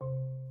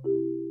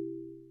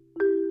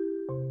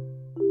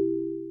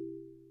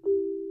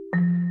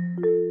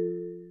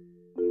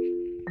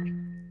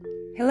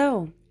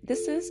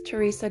This is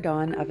Teresa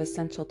Dawn of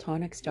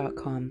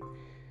EssentialTonics.com.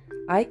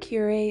 I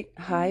curate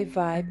high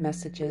vibe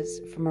messages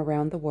from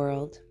around the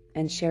world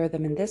and share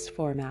them in this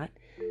format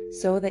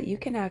so that you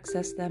can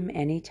access them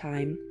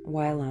anytime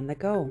while on the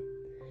go.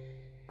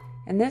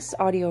 And this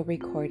audio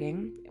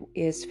recording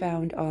is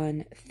found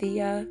on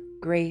Thea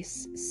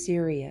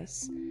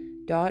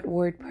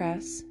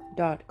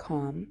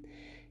Sirius.wordpress.com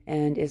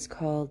and is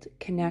called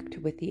Connect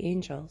with the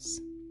Angels,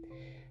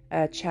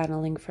 a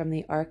channeling from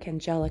the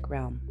Archangelic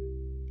realm.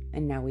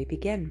 And now we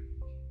begin.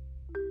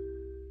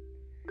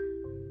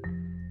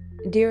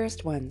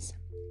 Dearest ones,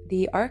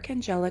 the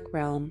Archangelic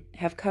realm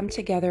have come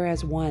together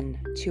as one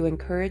to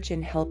encourage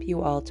and help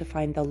you all to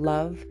find the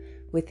love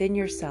within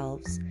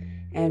yourselves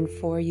and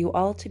for you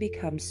all to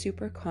become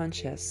super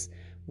conscious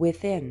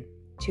within,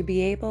 to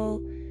be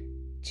able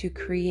to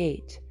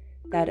create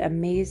that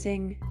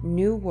amazing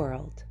new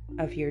world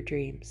of your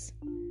dreams.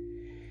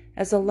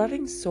 As a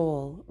loving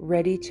soul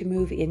ready to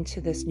move into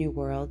this new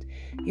world,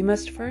 you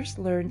must first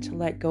learn to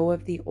let go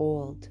of the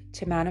old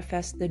to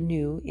manifest the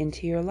new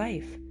into your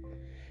life.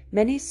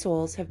 Many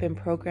souls have been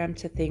programmed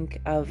to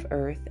think of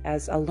Earth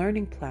as a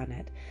learning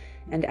planet,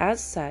 and as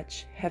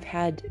such have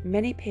had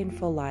many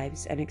painful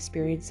lives and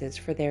experiences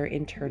for their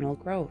internal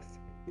growth.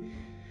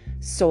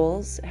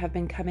 Souls have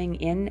been coming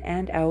in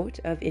and out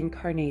of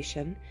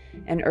incarnation,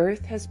 and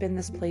Earth has been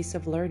this place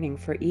of learning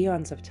for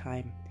eons of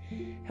time.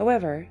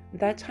 However,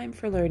 that time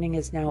for learning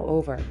is now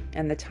over,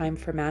 and the time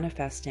for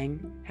manifesting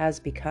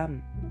has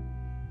begun.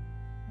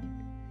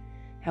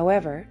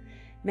 However,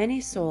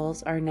 many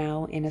souls are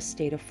now in a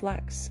state of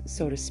flux,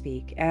 so to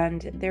speak,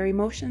 and their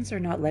emotions are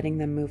not letting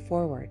them move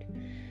forward.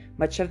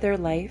 Much of their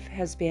life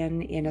has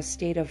been in a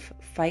state of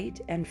fight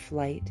and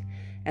flight,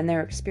 and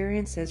their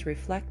experiences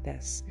reflect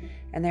this,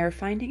 and they are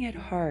finding it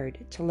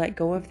hard to let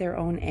go of their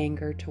own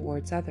anger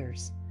towards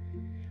others.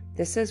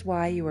 This is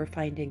why you are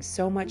finding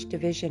so much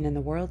division in the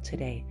world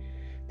today.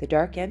 The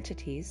dark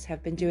entities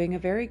have been doing a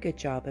very good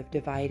job of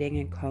dividing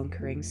and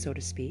conquering, so to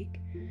speak.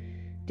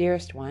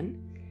 Dearest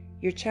one,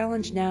 your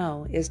challenge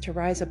now is to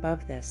rise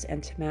above this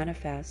and to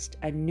manifest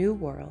a new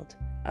world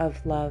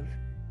of love,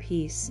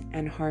 peace,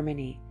 and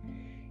harmony.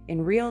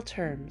 In real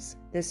terms,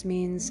 this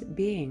means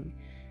being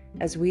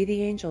as we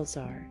the angels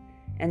are,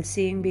 and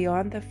seeing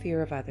beyond the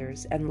fear of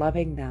others and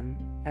loving them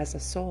as a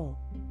soul.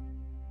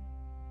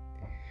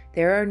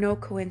 There are no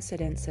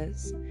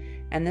coincidences,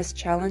 and this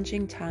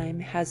challenging time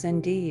has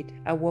indeed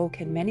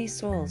awoken many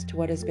souls to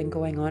what has been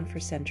going on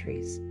for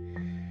centuries.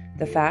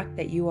 The fact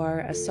that you are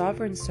a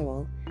sovereign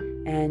soul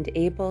and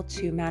able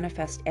to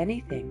manifest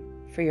anything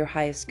for your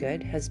highest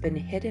good has been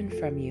hidden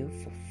from you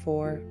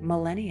for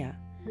millennia.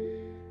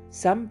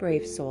 Some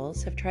brave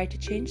souls have tried to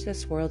change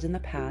this world in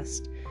the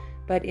past,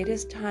 but it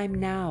is time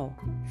now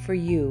for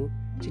you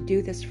to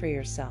do this for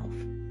yourself.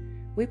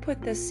 We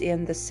put this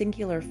in the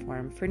singular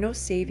form, for no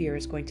savior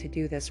is going to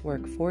do this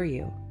work for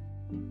you.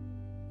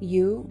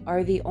 You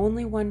are the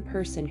only one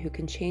person who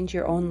can change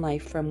your own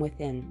life from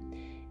within,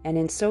 and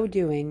in so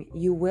doing,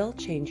 you will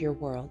change your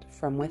world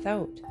from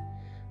without.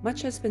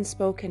 Much has been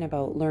spoken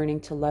about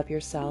learning to love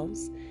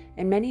yourselves,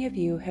 and many of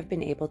you have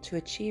been able to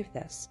achieve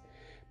this.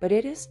 But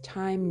it is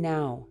time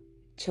now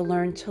to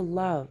learn to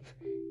love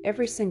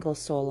every single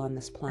soul on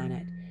this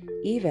planet,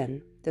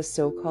 even the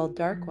so-called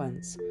dark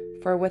ones,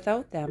 for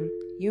without them,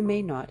 you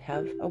may not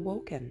have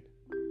awoken.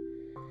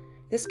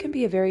 This can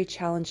be a very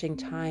challenging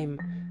time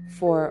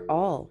for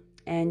all,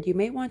 and you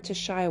may want to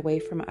shy away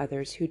from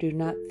others who do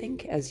not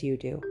think as you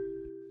do.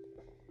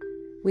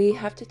 We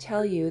have to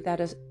tell you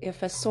that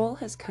if a soul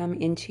has come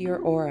into your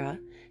aura,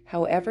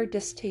 however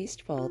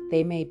distasteful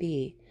they may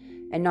be,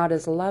 and not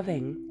as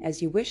loving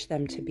as you wish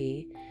them to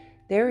be,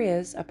 there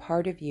is a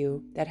part of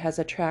you that has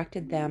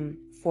attracted them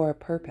for a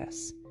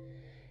purpose.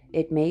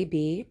 It may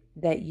be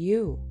that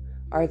you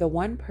are the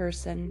one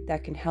person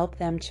that can help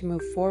them to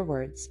move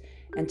forwards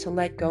and to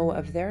let go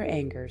of their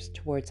angers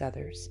towards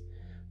others.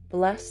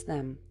 Bless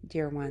them,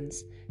 dear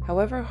ones,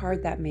 however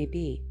hard that may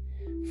be,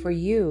 for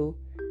you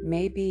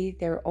may be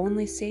their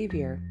only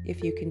savior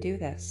if you can do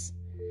this.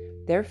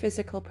 Their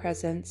physical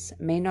presence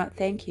may not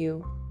thank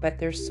you, but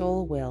their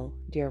soul will,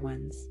 dear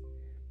ones.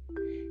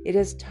 It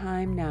is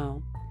time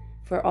now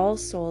for all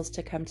souls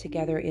to come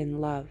together in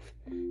love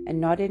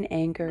and not in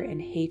anger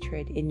and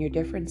hatred in your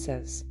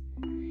differences.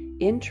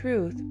 In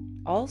truth,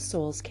 all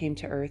souls came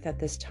to Earth at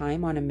this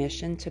time on a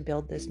mission to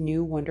build this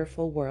new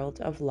wonderful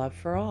world of love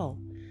for all.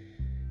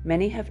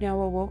 Many have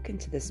now awoken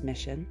to this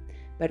mission,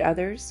 but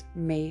others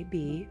may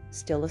be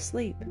still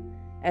asleep,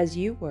 as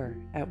you were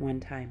at one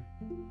time.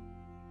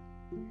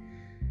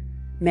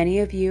 Many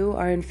of you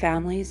are in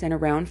families and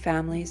around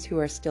families who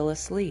are still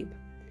asleep.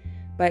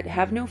 But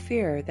have no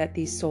fear that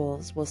these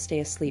souls will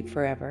stay asleep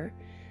forever.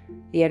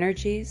 The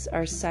energies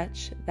are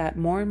such that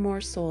more and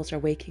more souls are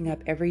waking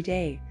up every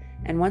day,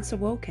 and once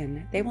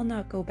awoken, they will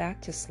not go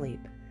back to sleep.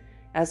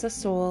 As a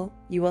soul,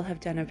 you will have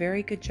done a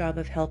very good job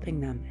of helping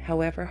them,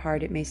 however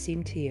hard it may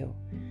seem to you.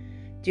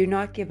 Do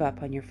not give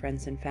up on your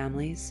friends and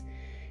families.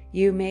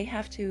 You may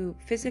have to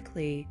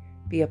physically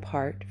be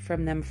apart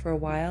from them for a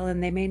while,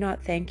 and they may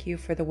not thank you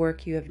for the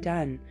work you have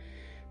done.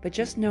 But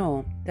just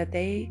know that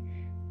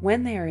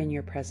when they are in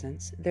your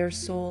presence, their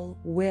soul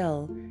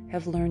will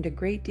have learned a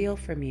great deal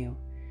from you.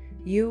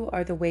 You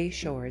are the way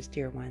showers,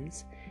 dear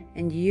ones,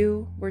 and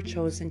you were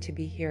chosen to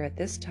be here at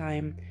this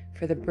time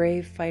for the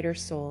brave fighter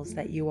souls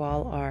that you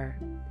all are.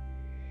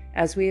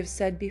 As we have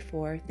said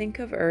before, think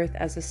of Earth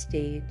as a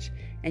stage,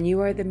 and you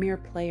are the mere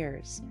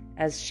players,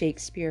 as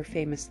Shakespeare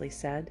famously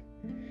said.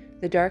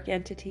 The dark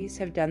entities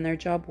have done their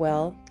job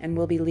well and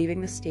will be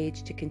leaving the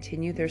stage to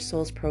continue their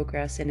soul's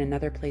progress in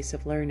another place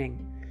of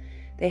learning.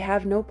 They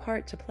have no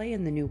part to play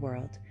in the new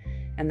world,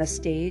 and the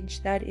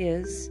stage that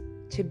is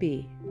to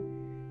be.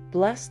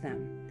 Bless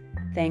them,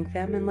 thank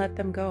them, and let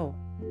them go.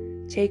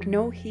 Take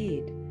no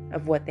heed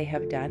of what they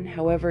have done,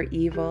 however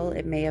evil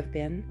it may have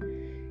been.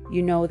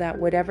 You know that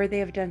whatever they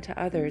have done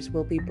to others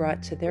will be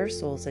brought to their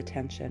soul's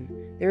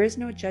attention. There is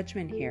no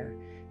judgment here,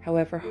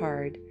 however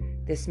hard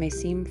this may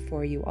seem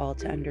for you all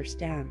to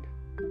understand.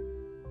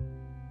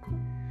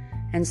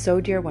 And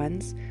so, dear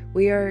ones,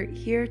 we are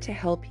here to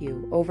help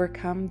you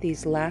overcome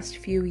these last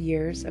few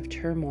years of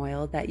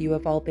turmoil that you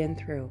have all been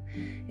through.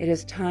 It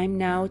is time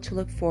now to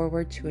look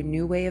forward to a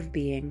new way of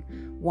being,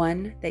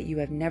 one that you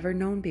have never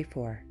known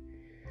before.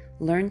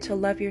 Learn to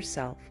love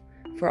yourself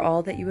for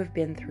all that you have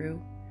been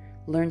through.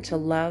 Learn to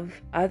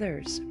love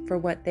others for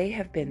what they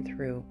have been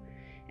through.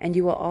 And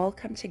you will all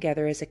come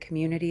together as a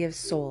community of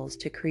souls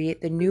to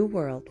create the new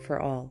world for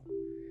all.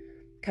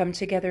 Come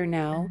together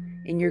now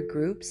in your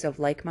groups of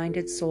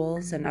like-minded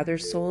souls, and other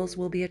souls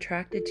will be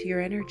attracted to your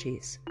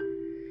energies.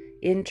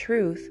 In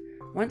truth,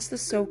 once the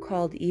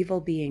so-called evil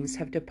beings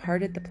have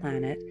departed the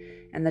planet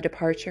and the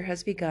departure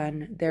has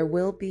begun, there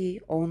will be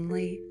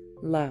only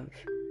love.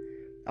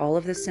 All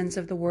of the sins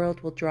of the world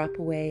will drop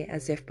away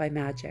as if by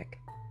magic.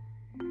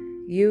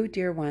 You,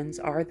 dear ones,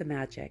 are the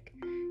magic.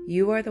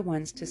 You are the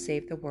ones to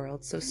save the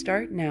world, so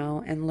start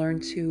now and learn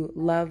to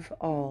love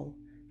all,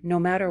 no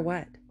matter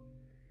what.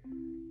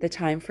 The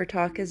time for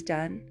talk is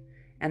done,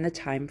 and the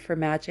time for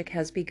magic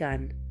has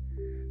begun.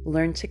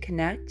 Learn to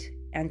connect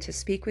and to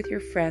speak with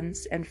your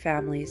friends and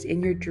families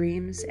in your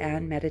dreams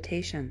and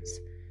meditations.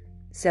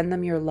 Send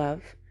them your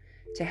love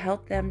to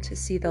help them to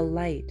see the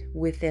light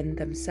within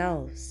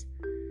themselves.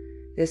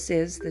 This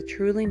is the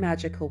truly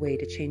magical way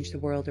to change the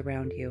world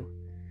around you.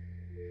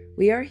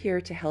 We are here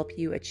to help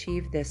you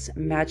achieve this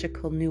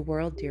magical new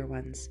world, dear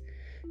ones.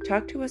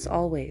 Talk to us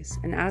always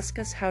and ask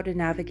us how to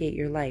navigate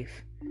your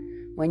life.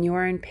 When you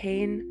are in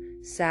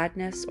pain,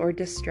 sadness, or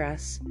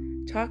distress,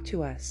 talk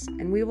to us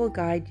and we will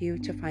guide you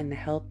to find the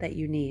help that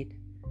you need.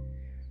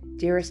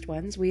 Dearest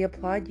ones, we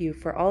applaud you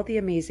for all the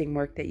amazing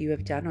work that you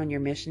have done on your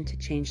mission to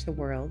change the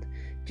world.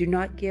 Do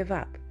not give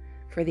up,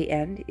 for the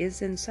end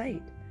is in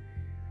sight.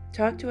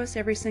 Talk to us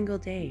every single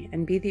day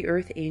and be the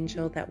earth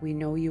angel that we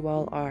know you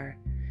all are.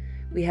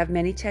 We have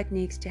many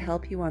techniques to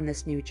help you on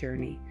this new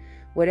journey.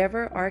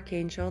 Whatever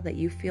archangel that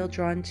you feel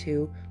drawn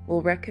to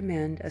will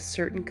recommend a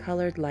certain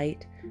colored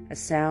light, a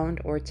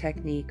sound, or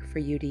technique for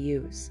you to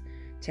use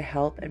to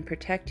help and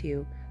protect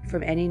you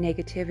from any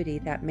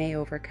negativity that may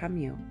overcome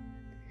you.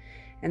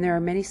 And there are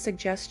many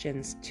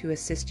suggestions to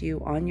assist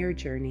you on your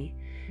journey,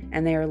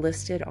 and they are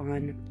listed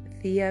on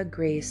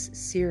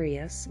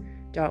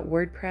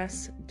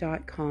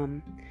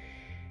theagracesirius.wordpress.com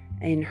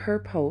in her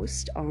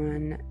post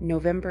on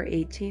November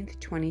 18th,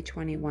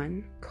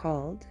 2021,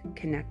 called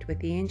Connect with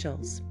the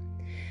Angels.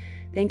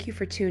 Thank you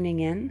for tuning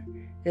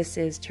in. This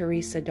is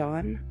Teresa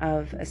Dawn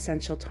of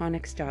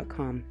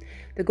EssentialTonics.com.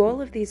 The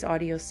goal of these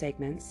audio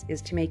segments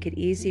is to make it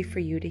easy for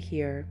you to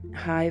hear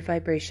high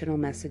vibrational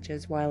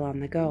messages while on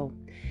the go.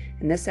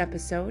 And this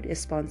episode is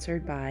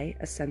sponsored by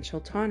Essential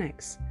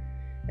Tonics.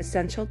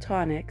 Essential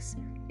Tonics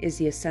is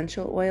the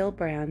essential oil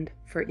brand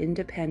for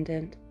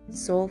independent,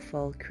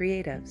 soulful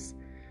creatives.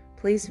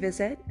 Please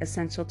visit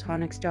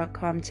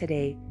EssentialTonics.com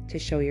today to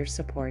show your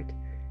support.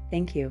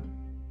 Thank you.